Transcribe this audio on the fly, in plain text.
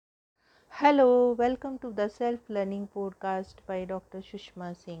Hello, welcome to the self-learning podcast by Dr.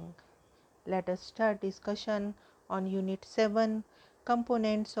 Sushma Singh. Let us start discussion on Unit 7,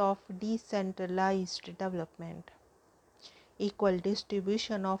 Components of Decentralized Development, Equal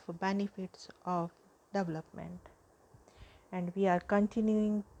Distribution of Benefits of Development. And we are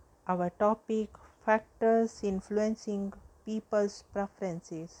continuing our topic, Factors Influencing People's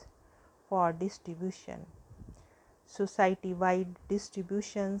Preferences for Distribution, Society-wide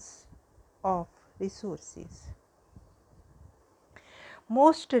Distributions of Resources.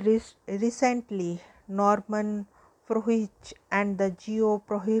 Most recently, Norman Frohlich and the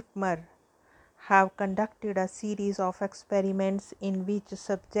Geo-Prohibmer have conducted a series of experiments in which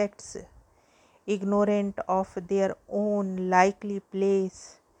subjects, ignorant of their own likely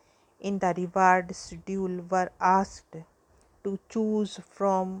place in the reward schedule, were asked to choose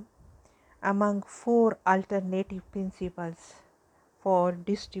from among four alternative principles for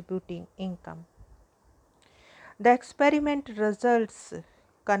distributing income. The experiment results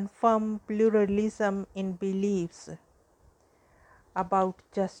confirm pluralism in beliefs about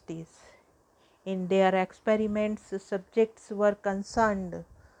justice. In their experiments, subjects were concerned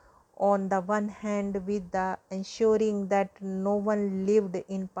on the one hand with the ensuring that no one lived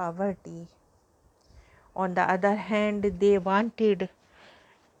in poverty. On the other hand, they wanted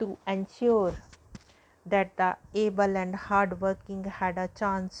to ensure that the able and hardworking had a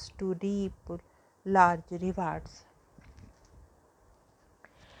chance to reap large rewards.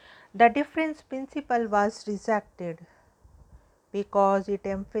 The difference principle was rejected because it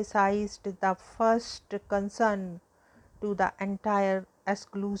emphasized the first concern to the entire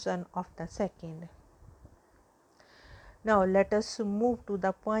exclusion of the second. Now let us move to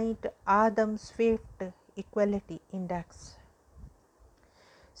the point Adam-Swift Equality Index.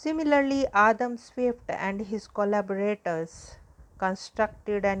 Similarly, Adam-Swift and his collaborators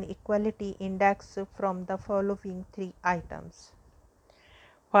constructed an equality index from the following three items.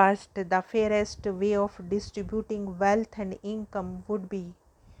 First, the fairest way of distributing wealth and income would be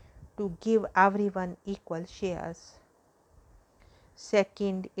to give everyone equal shares.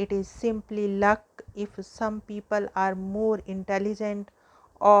 Second, it is simply luck if some people are more intelligent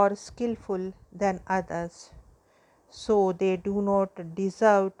or skillful than others, so they do not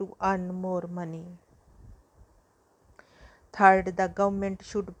deserve to earn more money. Third, the government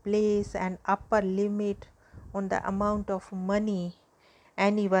should place an upper limit on the amount of money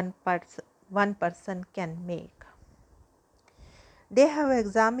any one person can make. They have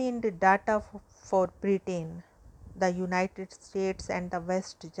examined data for Britain, the United States and the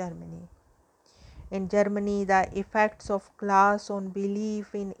West Germany. In Germany, the effects of class on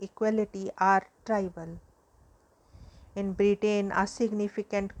belief in equality are tribal. In Britain, a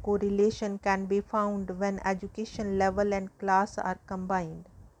significant correlation can be found when education level and class are combined.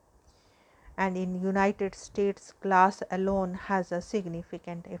 And in United States, class alone has a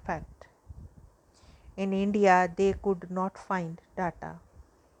significant effect. In India, they could not find data.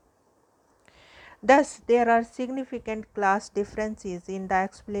 Thus, there are significant class differences in the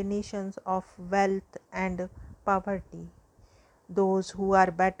explanations of wealth and poverty. Those who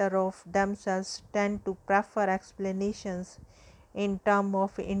are better off themselves tend to prefer explanations in terms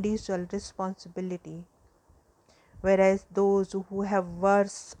of individual responsibility, whereas those who have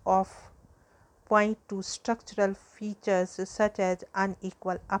worse off point to structural features such as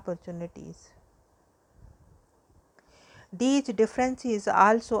unequal opportunities. These differences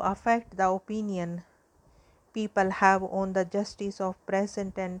also affect the opinion people have on the justice of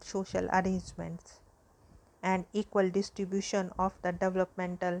present and social arrangements and equal distribution of the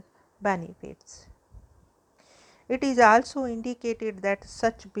developmental benefits. It is also indicated that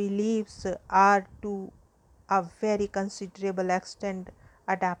such beliefs are to a very considerable extent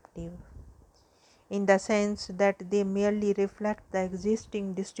adaptive, in the sense that they merely reflect the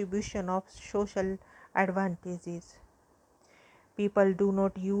existing distribution of social advantages. People do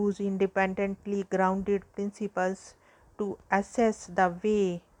not use independently grounded principles to assess the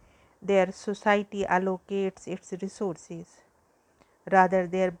way their society allocates its resources. Rather,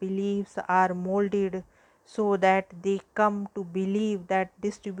 their beliefs are molded so that they come to believe that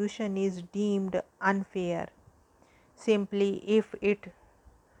distribution is deemed unfair simply if it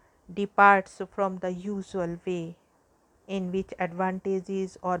departs from the usual way in which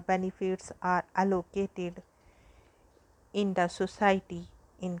advantages or benefits are allocated in the society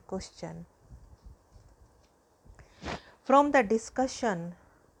in question. From the discussion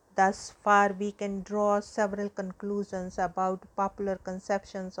thus far, we can draw several conclusions about popular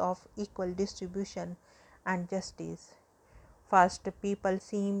conceptions of equal distribution and justice. First, people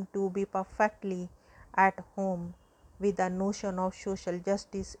seem to be perfectly at home with the notion of social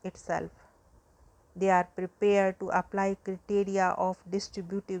justice itself. They are prepared to apply criteria of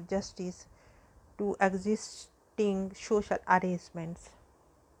distributive justice to existing social arrangements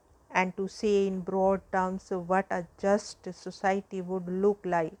and to say in broad terms what a just society would look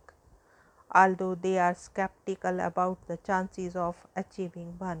like, although they are skeptical about the chances of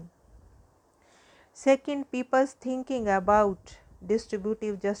achieving one. Second, people's thinking about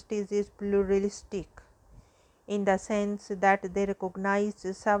distributive justice is pluralistic in the sense that they recognize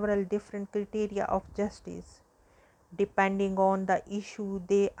several different criteria of justice depending on the issue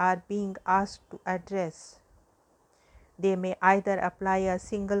they are being asked to address. They may either apply a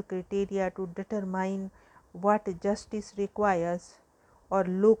single criteria to determine what justice requires or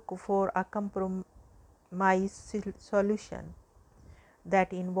look for a compromise solution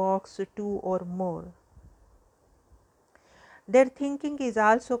that involves two or more. Their thinking is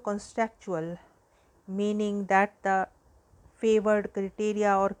also contextual, meaning that the favored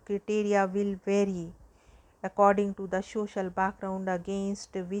criteria or criteria will vary according to the social background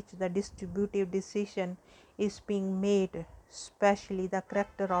against which the distributive decision is being made, especially the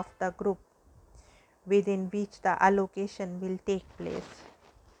character of the group within which the allocation will take place.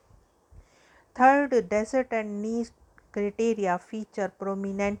 Third, desert and niche criteria feature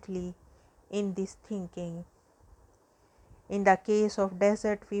prominently in this thinking. In the case of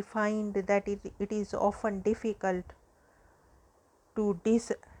desert, we find that it is often difficult to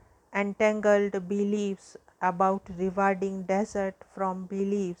disentangle beliefs about rewarding desert from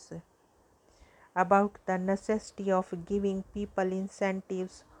beliefs about the necessity of giving people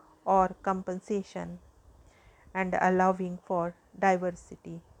incentives or compensation and allowing for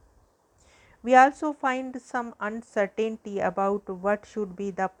diversity. We also find some uncertainty about what should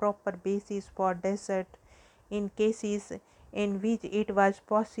be the proper basis for desert in cases in which it was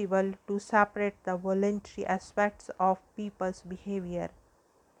possible to separate the voluntary aspects of people's behavior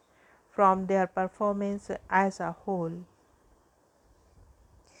from their performance as a whole.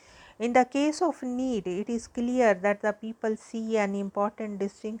 In the case of need, it is clear that the people see an important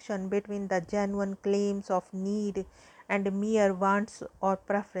distinction between the genuine claims of need and mere wants or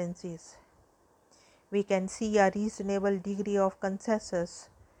preferences. We can see a reasonable degree of consensus,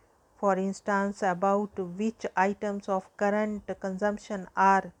 for instance, about which items of current consumption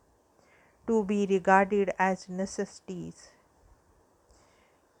are to be regarded as necessities.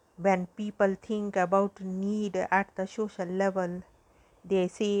 When people think about need at the social level, they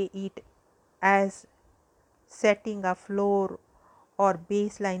see it as setting a floor or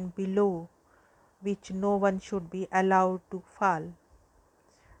baseline below which no one should be allowed to fall,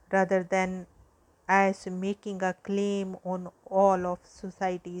 rather than as making a claim on all of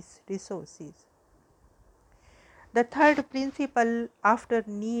society's resources. The third principle after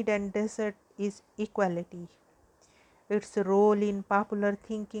need and desert is equality. Its role in popular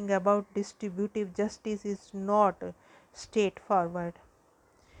thinking about distributive justice is not straightforward.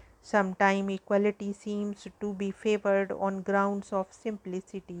 Sometimes equality seems to be favored on grounds of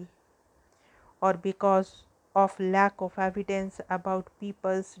simplicity or because of lack of evidence about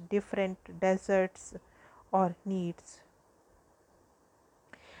people's different deserts or needs.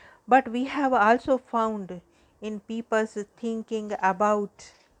 But we have also found in people's thinking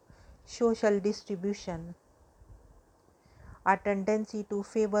about social distribution a tendency to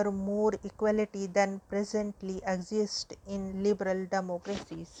favor more equality than presently exists in liberal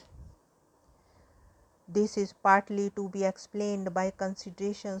democracies. This is partly to be explained by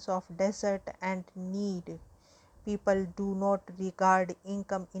considerations of desert and need. People do not regard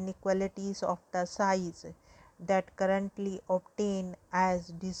income inequalities of the size that currently obtain as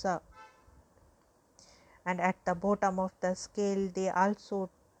deserved. And at the bottom of the scale, they also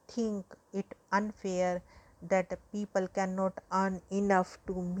think it unfair that people cannot earn enough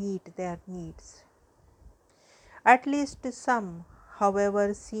to meet their needs. At least some,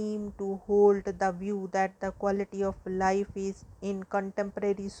 however, seem to hold the view that the quality of life is in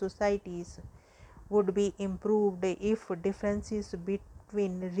contemporary societies would be improved if differences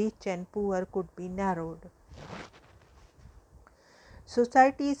between rich and poor could be narrowed.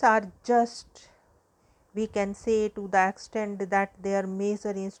 Societies are just, we can say, to the extent that their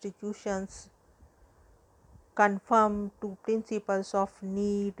major institutions conform to principles of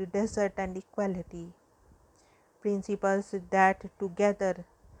need, desert, and equality, principles that together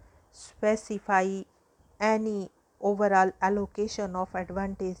specify any overall allocation of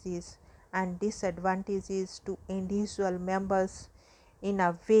advantages and disadvantages to individual members in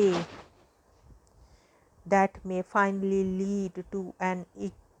a way that may finally lead to an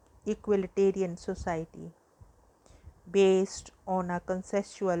equalitarian society based on a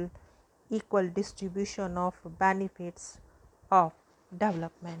consensual equal distribution of benefits of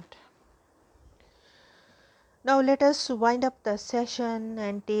development. Now let us wind up the session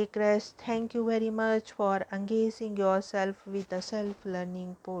and take rest. Thank you very much for engaging yourself with the Self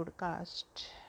Learning Podcast.